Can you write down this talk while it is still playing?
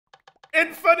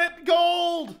Infinite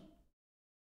gold!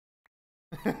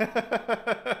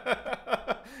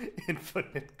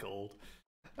 Infinite gold.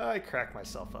 I cracked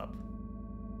myself up.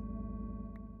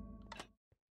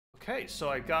 Okay, so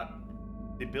I got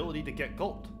the ability to get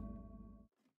gold.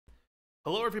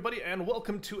 Hello everybody, and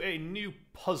welcome to a new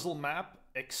puzzle map,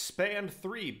 Expand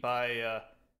 3 by, I'm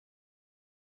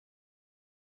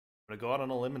gonna go out on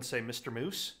a limb and say Mr.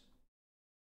 Moose.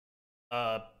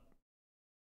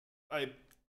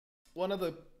 One of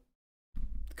the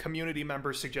community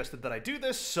members suggested that I do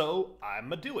this, so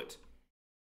I'ma do it.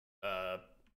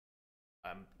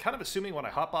 I'm kind of assuming when I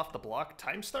hop off the block,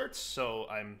 time starts, so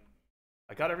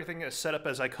I got everything as set up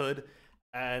as I could,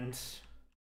 and...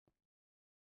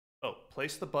 Oh,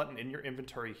 place the button in your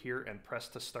inventory here and press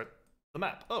to start the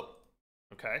map. Oh,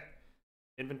 okay.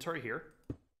 Inventory here.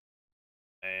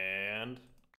 And...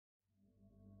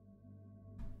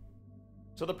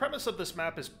 So the premise of this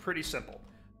map is pretty simple.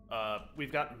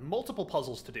 We've got multiple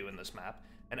puzzles to do in this map,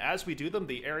 and as we do them,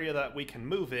 the area that we can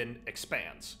move in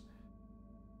expands.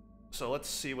 So let's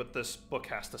see what this book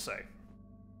has to say.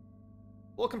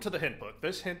 Welcome to the hint book.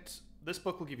 This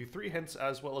book will give you 3 hints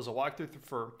as well as a walkthrough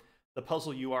for the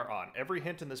puzzle you are on. Every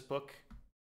hint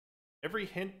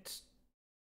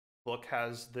book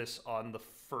has this on the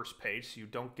first page, so you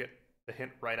don't get the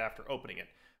hint right after opening it.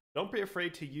 Don't be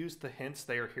afraid to use the hints,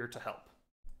 they are here to help.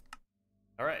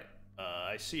 Alright,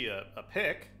 I see a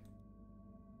pick.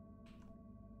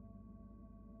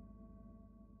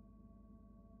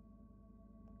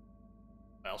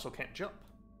 I also can't jump.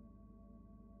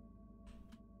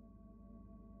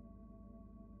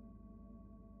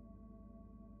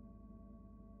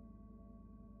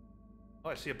 Oh,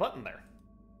 I see a button there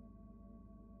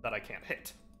that I can't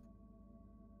hit.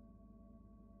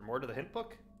 More to the hint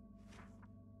book?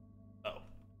 Oh.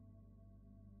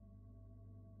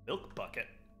 Milk bucket.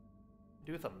 What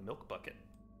do with a milk bucket?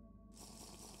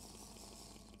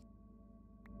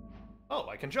 Oh,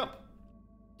 I can jump.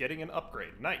 Getting an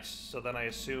upgrade. Nice. So then I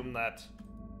assume that...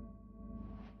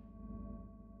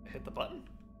 I hit the button?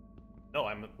 No,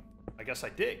 I guess I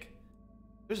dig.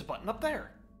 There's a button up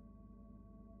there.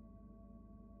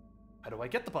 How do I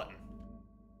get the button?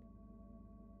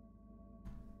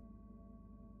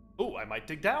 Oh, I might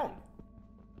dig down.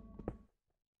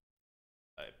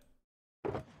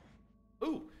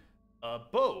 Ooh, a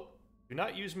bow. Do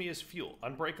not use me as fuel.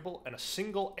 Unbreakable and a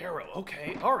single arrow.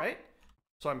 Okay, alright.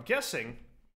 So I'm guessing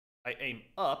I aim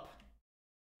up.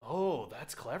 Oh,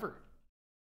 that's clever.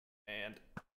 And...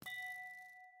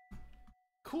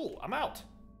 Cool, I'm out.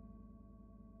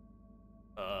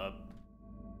 Oh,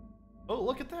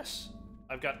 look at this.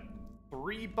 I've got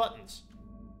 3 buttons.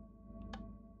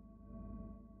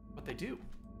 What they do?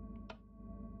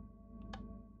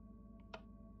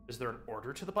 Is there an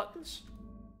order to the buttons?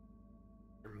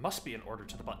 There must be an order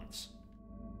to the buttons.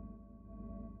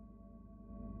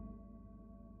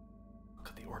 What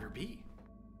could the order be?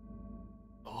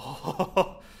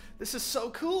 Oh, this is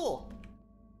so cool!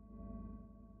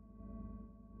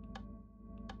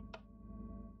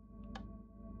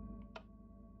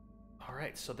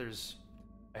 Alright, so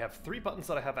I have 3 buttons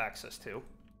that I have access to.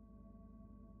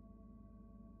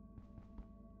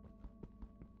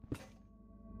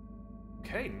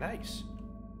 Okay, nice.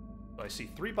 So I see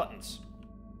 3 buttons.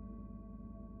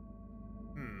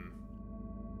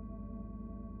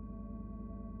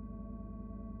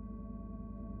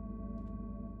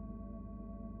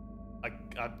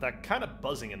 That kind of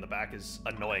buzzing in the back is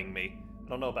annoying me. I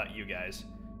don't know about you guys.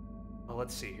 Well,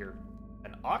 let's see here.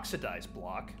 An oxidized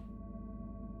block.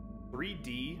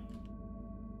 3D.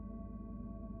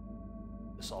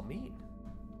 What does this all mean?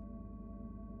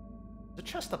 There's a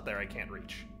chest up there I can't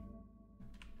reach.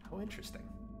 How interesting.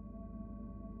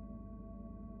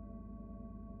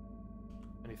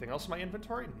 Anything else in my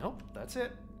inventory? Nope, that's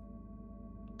it.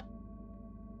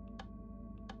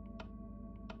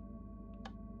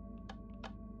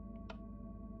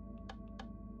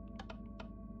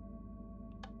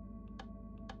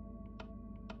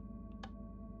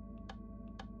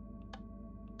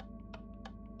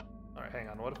 Alright, hang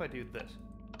on, what if I do this?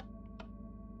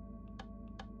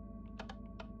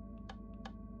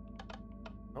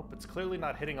 Nope, it's clearly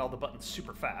not hitting all the buttons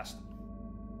super fast.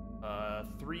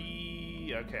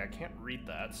 3... Okay, I can't read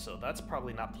that, so that's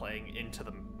probably not playing into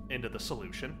the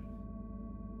solution.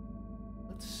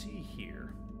 Let's see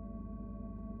here.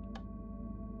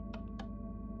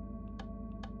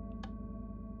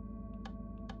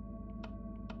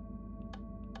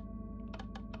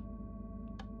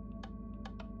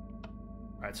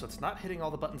 Alright, so it's not hitting all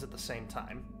the buttons at the same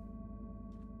time.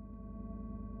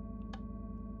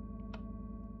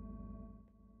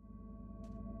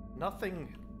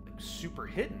 Nothing super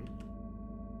hidden.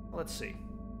 Let's see.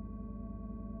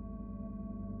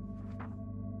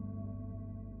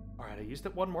 Alright, I used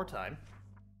it one more time.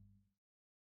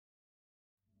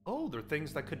 Oh, there are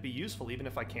things that could be useful even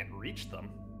if I can't reach them.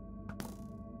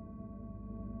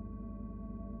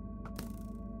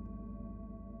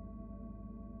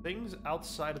 Things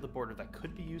outside of the border that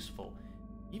could be useful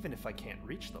even if I can't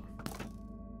reach them.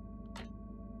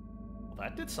 Well,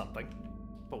 that did something.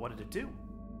 But what did it do?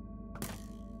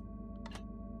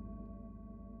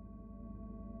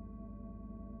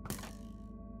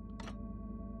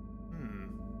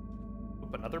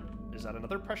 Oop, another... Is that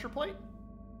another pressure plate?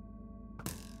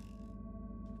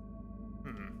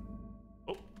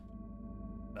 Oh.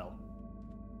 Bell.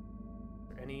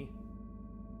 Are there any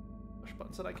push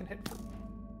buttons that I can hit?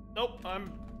 Nope,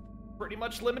 I'm pretty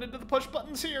much limited to the push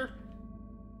buttons here.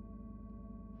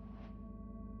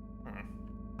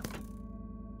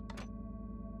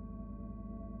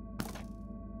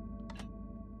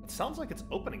 It sounds like it's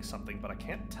opening something, but I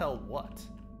can't tell what.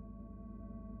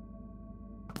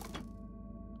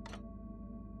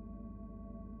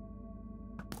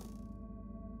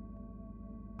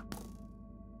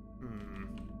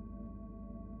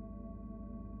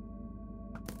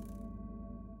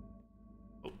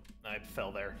 Oh, I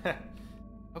fell there.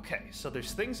 Okay, so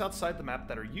there's things outside the map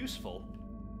that are useful,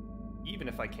 even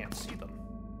if I can't see them.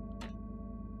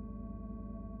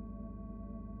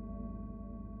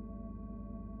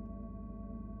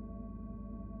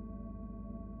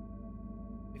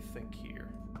 Think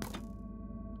here.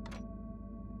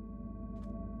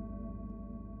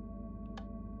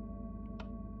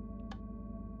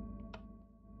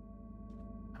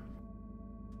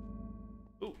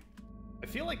 Ooh, I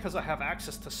feel like because I have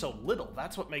access to so little,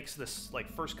 that's what makes this,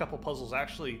 like, first couple puzzles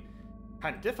actually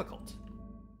kind of difficult.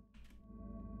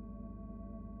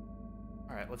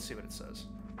 Alright, let's see what it says.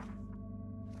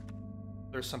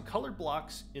 There's some colored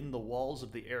blocks in the walls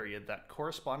of the area that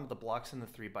correspond to the blocks in the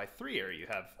 3x3 area you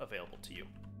have available to you.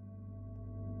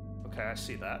 Okay, I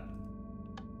see that.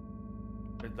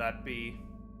 Could that be...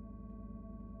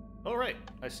 Oh, right.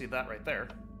 I see that right there.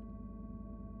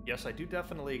 Yes, I do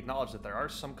definitely acknowledge that there are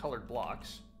some colored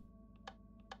blocks.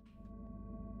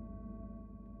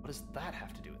 What does that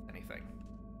have to do with anything?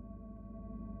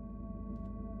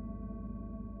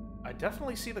 I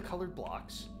definitely see the colored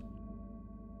blocks.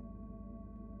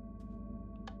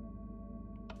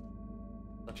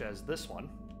 Such as this one.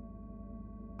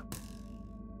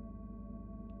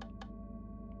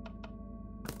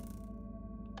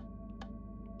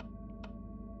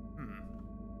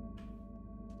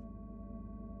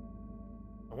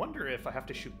 I wonder if I have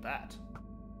to shoot that.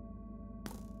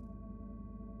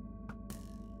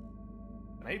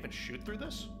 Can I even shoot through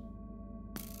this?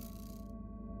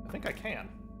 I think I can.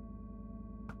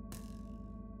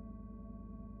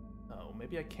 Oh,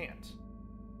 maybe I can't.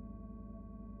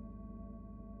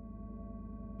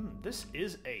 This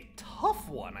is a tough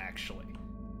one, actually.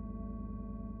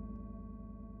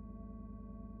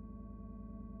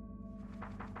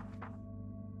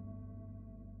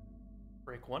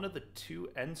 Break one of the two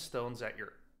end stones at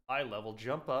your eye level,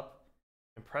 jump up,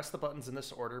 and press the buttons in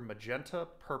this order: magenta,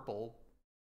 purple,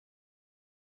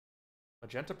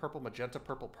 magenta, purple, magenta,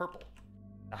 purple, purple.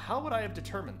 Now, how would I have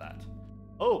determined that?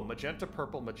 Oh, magenta,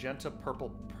 purple,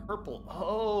 purple, purple.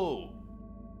 Oh!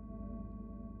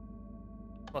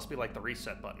 Must be like the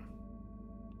reset button.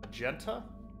 Magenta,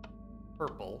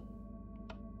 purple,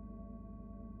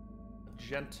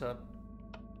 magenta,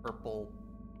 purple,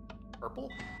 purple?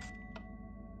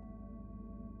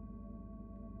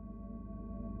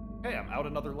 Okay, I'm out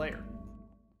another layer.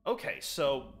 Okay,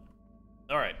 so...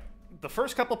 Alright. The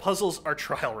first couple puzzles are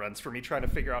trial runs for me trying to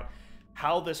figure out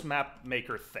how this map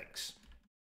maker thinks.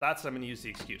 That's what I'm going to use the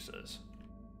excuses.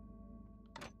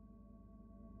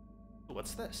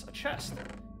 What's this? A chest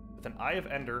with an Eye of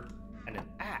Ender and an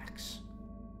axe.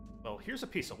 Well, here's a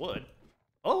piece of wood.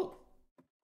 Oh!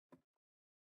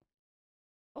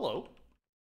 Hello.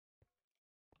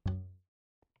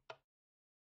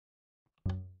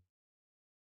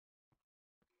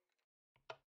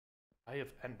 Eye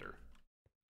of Ender.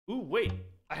 Ooh, wait.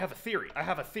 I have a theory. I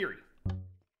have a theory.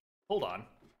 Hold on.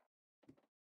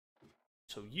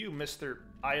 So you, Mr.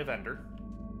 Eye of Ender,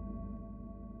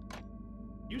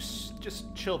 you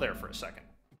just chill there for a second.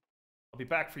 I'll be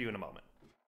back for you in a moment.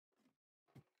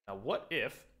 Now, what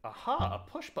if... Aha, a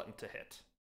push button to hit.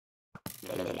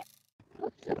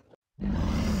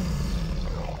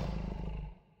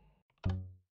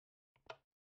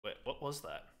 Wait, what was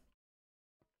that?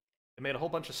 It made a whole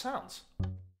bunch of sounds.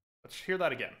 Let's hear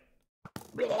that again.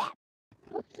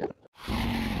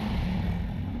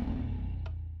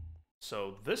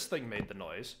 So this thing made the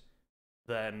noise,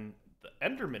 Then the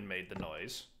Enderman made the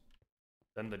noise.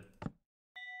 Then the...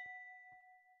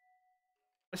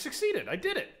 I succeeded! I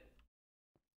did it!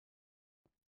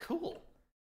 Cool.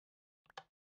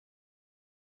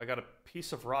 I got a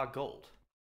piece of raw gold.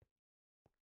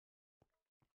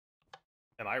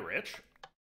 Am I rich?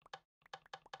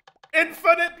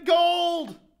 Infinite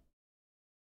gold!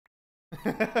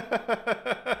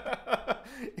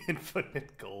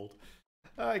 Infinite gold.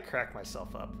 I cracked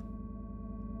myself up.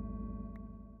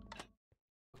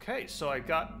 Okay, so I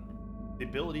got the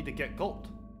ability to get gold.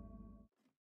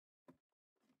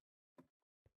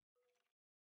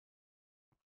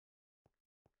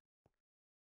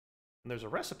 And there's a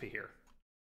recipe here.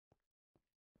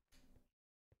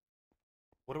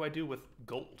 What do I do with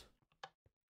gold?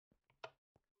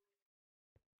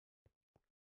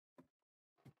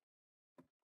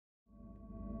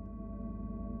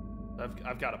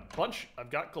 I've got a bunch. I've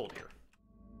got gold here.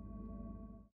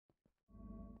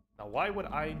 Now, why would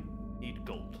I need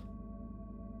gold?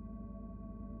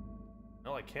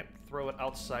 No, I can't throw it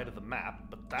outside of the map,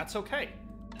 but that's okay.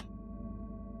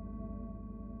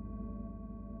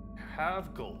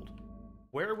 Have gold.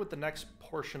 Where would the next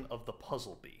portion of the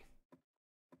puzzle be?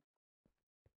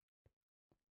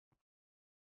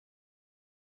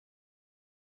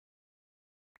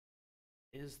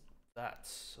 Is that?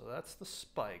 So that's the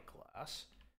spyglass.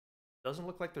 Doesn't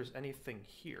look like there's anything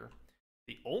here.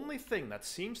 The only thing that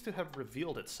seems to have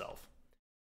revealed itself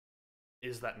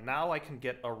is that now I can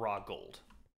get a raw gold.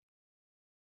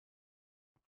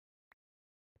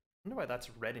 I wonder why that's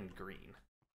red and green.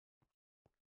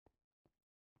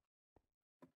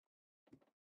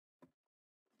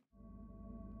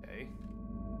 Okay.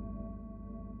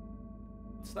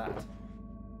 What's that?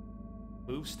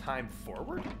 Moves time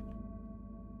forward? Was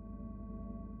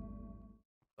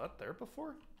that there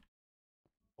before?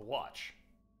 A watch.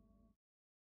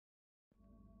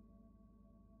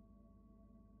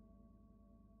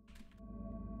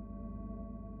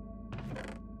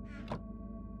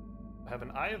 I have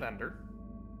an Eye of Ender.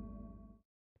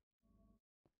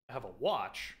 I have a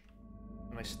watch.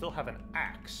 And I still have an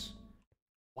axe.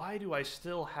 Why do I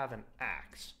still have an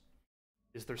axe?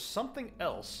 Is there something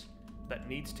else that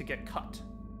needs to get cut?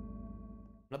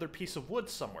 Another piece of wood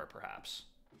somewhere, perhaps?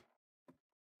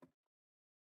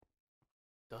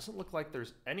 Doesn't look like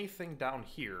there's anything down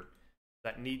here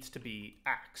that needs to be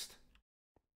axed.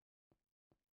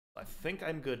 I think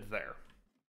I'm good there.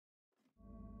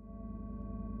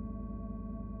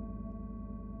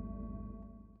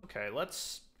 Okay,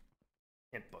 let's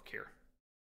hint book here.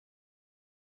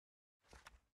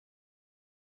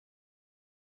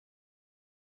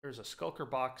 There's a skulker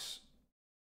box.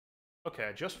 Okay,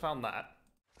 I just found that.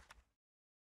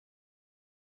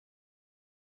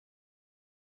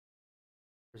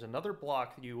 There's another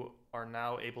block you are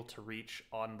now able to reach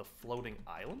on the floating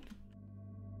island.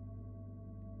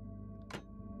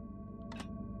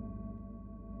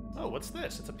 Oh, what's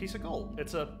this? It's a piece of gold.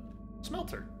 It's a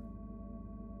smelter.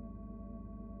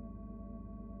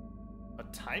 A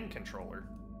time controller.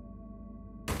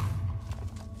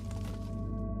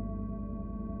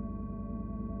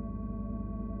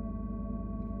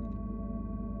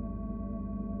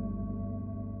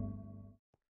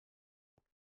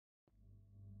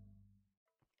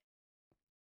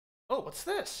 Oh, what's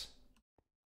this?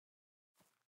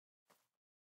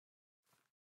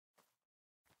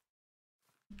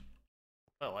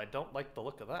 Well, I don't like the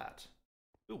look of that.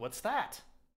 Ooh, what's that?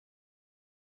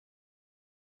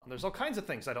 There's all kinds of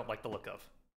things I don't like the look of.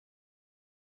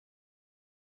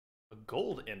 A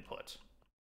gold input.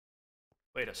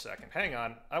 Wait a second, hang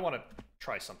on. I want to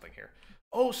try something here.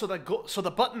 Oh, so so the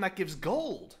button that gives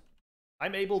gold.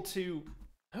 I'm able to...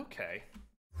 Okay.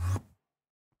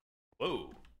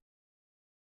 Whoa.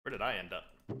 Where did I end up?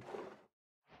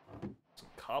 Some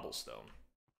cobblestone.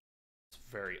 It's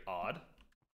very odd.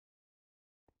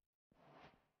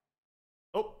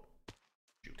 Oh!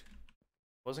 Shoot.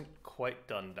 Wasn't quite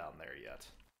done down there yet.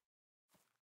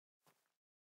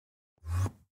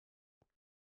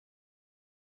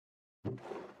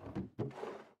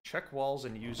 Check walls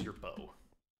and use your bow.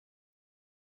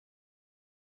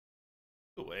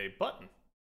 Ooh, a button.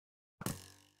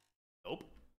 Nope.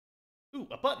 Ooh,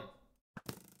 a button.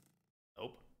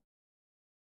 Nope.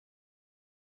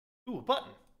 Ooh, a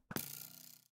button.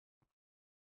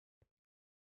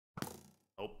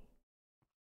 Nope.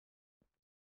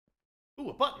 Ooh,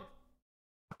 a button.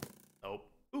 Nope.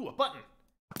 Ooh, a button.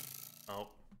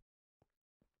 Nope.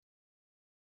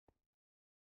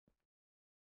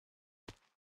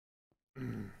 I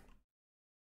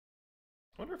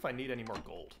wonder if I need any more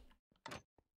gold.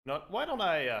 No, why don't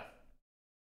I,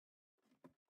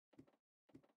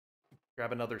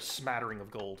 Grab another smattering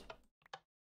of gold.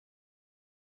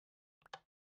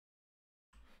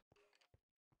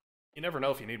 You never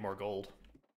know if you need more gold.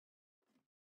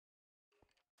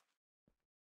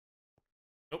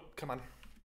 Nope, come on.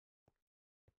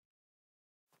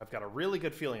 I've got a really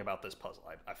good feeling about this puzzle.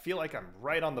 I feel like I'm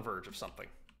right on the verge of something.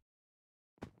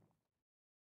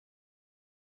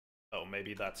 Oh,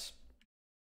 maybe that's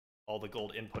all the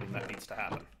gold inputting that needs to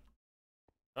happen.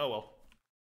 Oh well.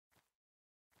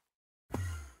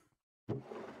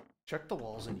 Check the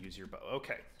walls and use your bow.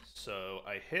 Okay, so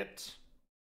I hit...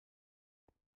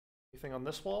 Anything on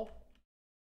this wall?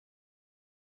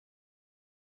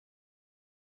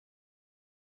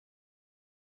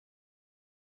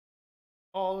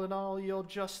 All in all, you'll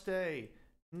just stay.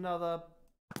 Another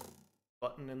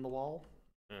button in the wall.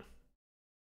 Eh.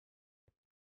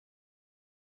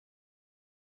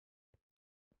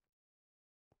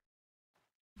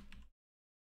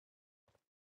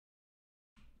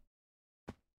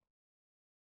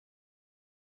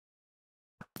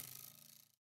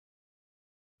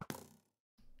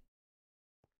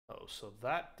 Oh, so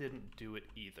that didn't do it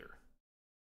either.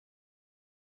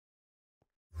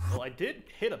 Well, I did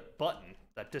hit a button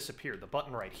that disappeared, the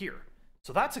button right here.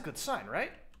 So that's a good sign,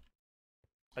 right?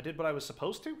 I did what I was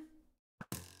supposed to?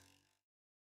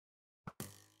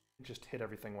 Just hit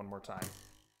everything one more time.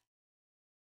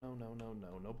 No, no, no,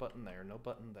 no. No button there, no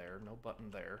button there, no button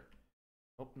there.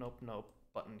 Nope, nope, nope.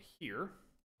 Button here.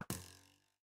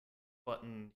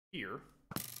 Button here.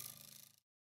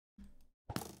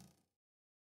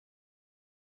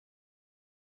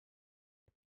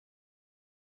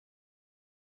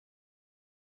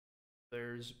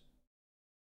 There's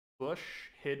bush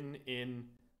hidden in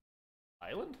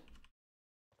island?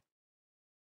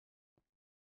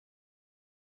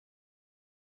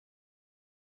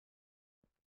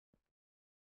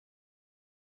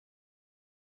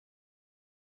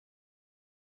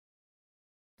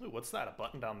 Ooh, what's that? A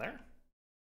button down there?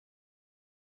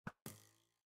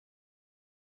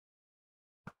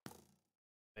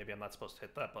 Maybe I'm not supposed to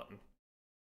hit that button.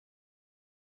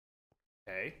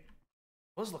 Okay.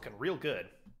 It was looking real good.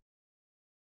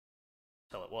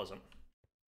 Until it wasn't.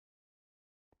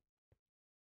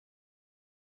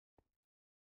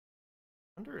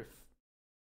 Wonder if...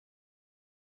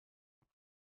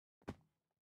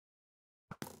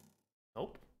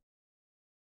 Nope.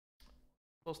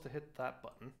 Supposed to hit that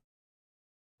button.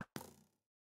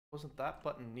 Wasn't that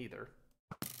button neither.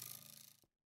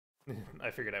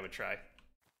 I figured I would try.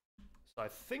 So I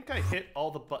think I hit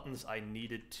all the buttons I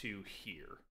needed to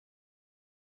here.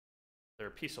 Is there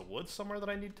a piece of wood somewhere that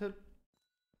I need to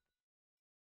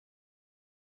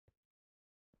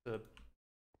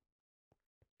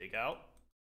dig out?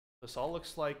 This all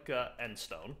looks like end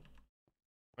stone.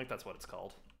 I think that's what it's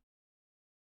called.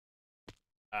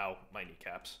 Ow, my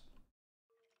kneecaps.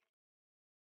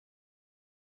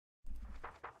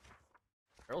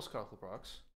 Barrel scockle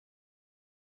box.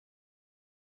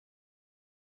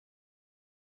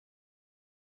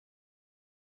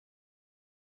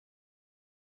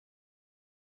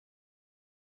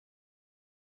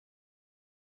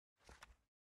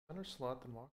 Center slot,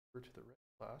 then walk over to the red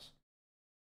glass.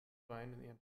 Find the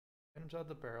items out of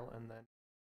the barrel, and then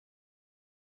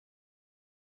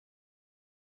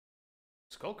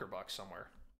skulker box somewhere.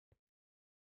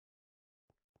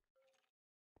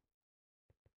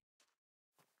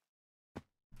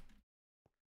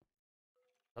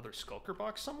 Another skulker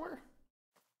box somewhere?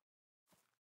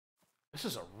 This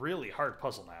is a really hard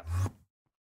puzzle map.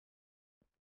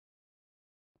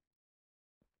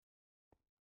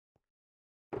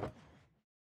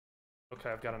 Okay,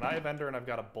 I've got an eye of ender and I've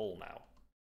got a bowl now.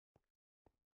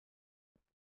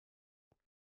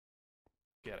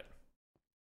 Get it.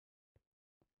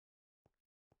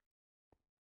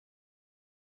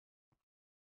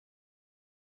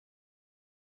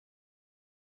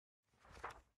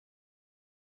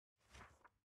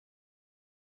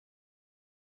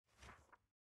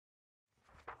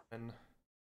 And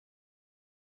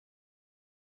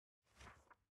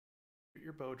shoot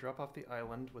your bow, drop off the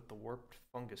island with the warped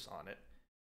fungus on it,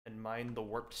 and mine the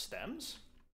warped stems?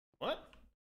 What?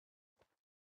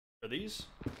 Are these?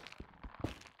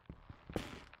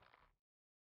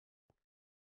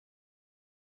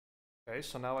 Okay,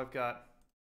 so now I've got...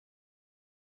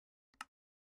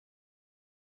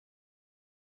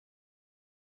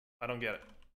 I don't get it.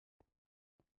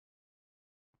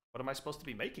 What am I supposed to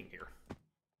be making here?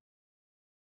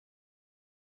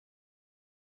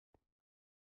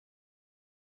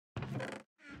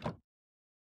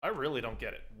 I really don't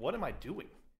get it. What am I doing?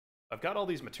 I've got all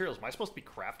these materials. Am I supposed to be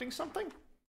crafting something?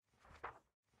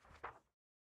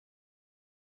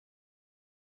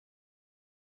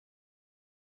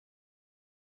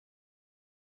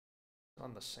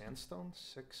 on the sandstone?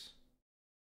 6.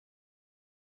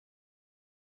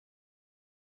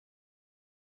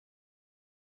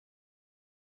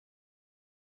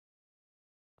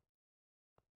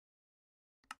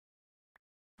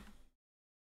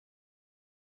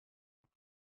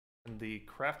 And the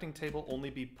crafting table only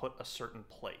be put a certain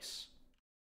place.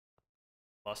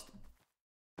 Must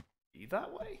be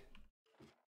that way?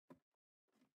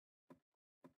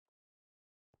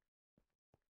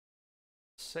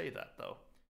 Say that, though.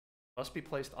 Must be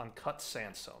placed on cut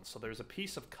sandstone. So there's a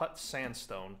piece of cut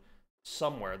sandstone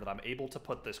somewhere that I'm able to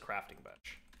put this crafting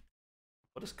bench.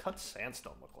 What does cut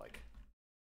sandstone look like?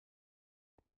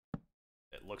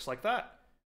 It looks like that.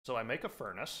 So I make a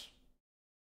furnace.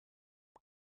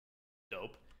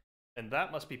 Dope. And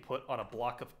that must be put on a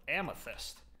block of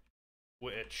amethyst,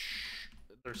 which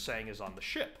they're saying is on the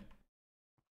ship.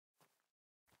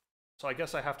 So I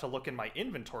guess I have to look in my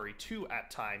inventory too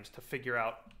at times to figure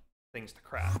out things to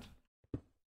craft.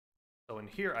 So in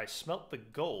here I smelt the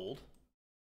gold.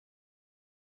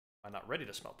 I'm not ready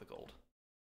to smelt the gold.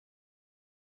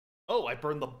 Oh, I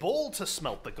burned the bowl to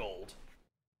smelt the gold.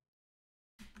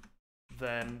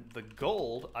 Then the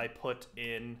gold I put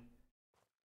in.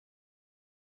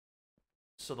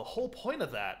 So the whole point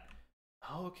of that...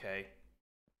 Okay.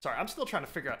 Sorry, I'm still trying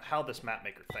to figure out how this map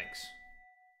maker thinks.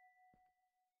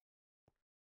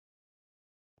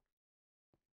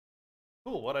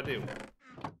 Cool, what'd I do?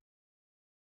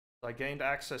 I gained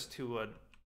access to a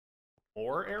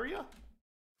ore area?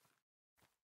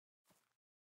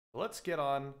 Let's get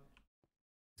on...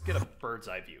 Let's get a bird's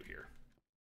eye view here.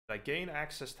 Did I gain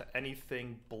access to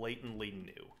anything blatantly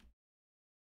new?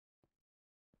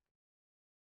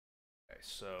 Okay,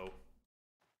 so...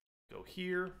 Go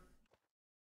here.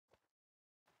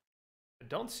 I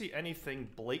don't see anything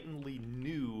blatantly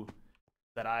new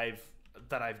that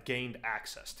I've gained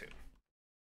access to.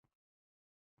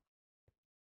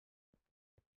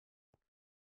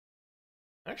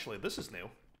 Actually, this is new.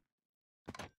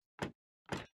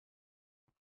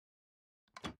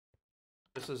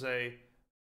 This is a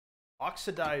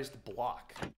oxidized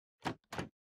block.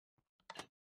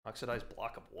 Oxidized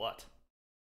block of what?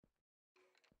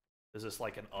 Is this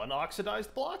like an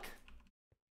unoxidized block?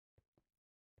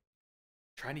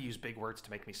 I'm trying to use big words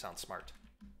to make me sound smart.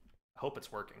 I hope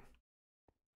it's working.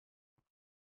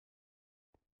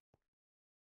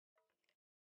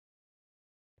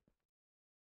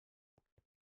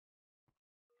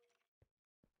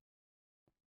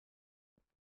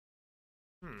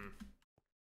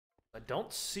 I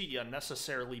don't see a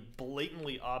necessarily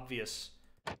blatantly obvious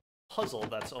puzzle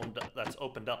that's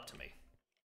opened up to me.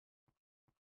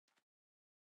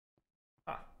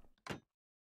 Huh.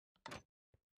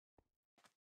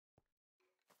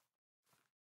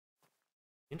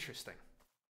 Interesting.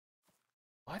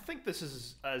 Well, I think this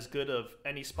is as good of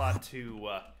any spot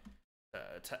to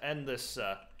end this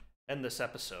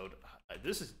episode.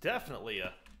 This is definitely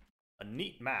a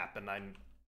neat map, and I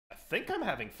think I'm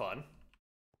having fun.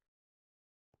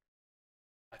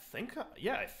 I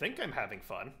think I'm having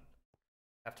fun.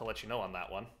 I have to let you know on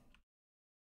that one.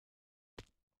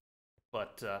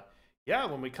 But, yeah,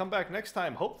 when we come back next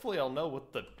time, hopefully I'll know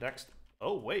what the next...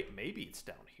 Oh, wait, maybe it's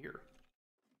down here.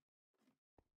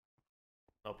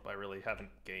 Nope, I really haven't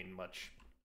gained much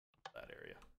that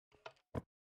area.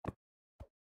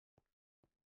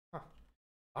 Huh.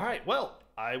 Alright, well,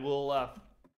 I will,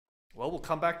 well, we'll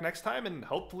come back next time, and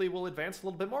hopefully we'll advance a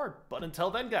little bit more. But until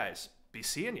then, guys, be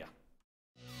seeing ya.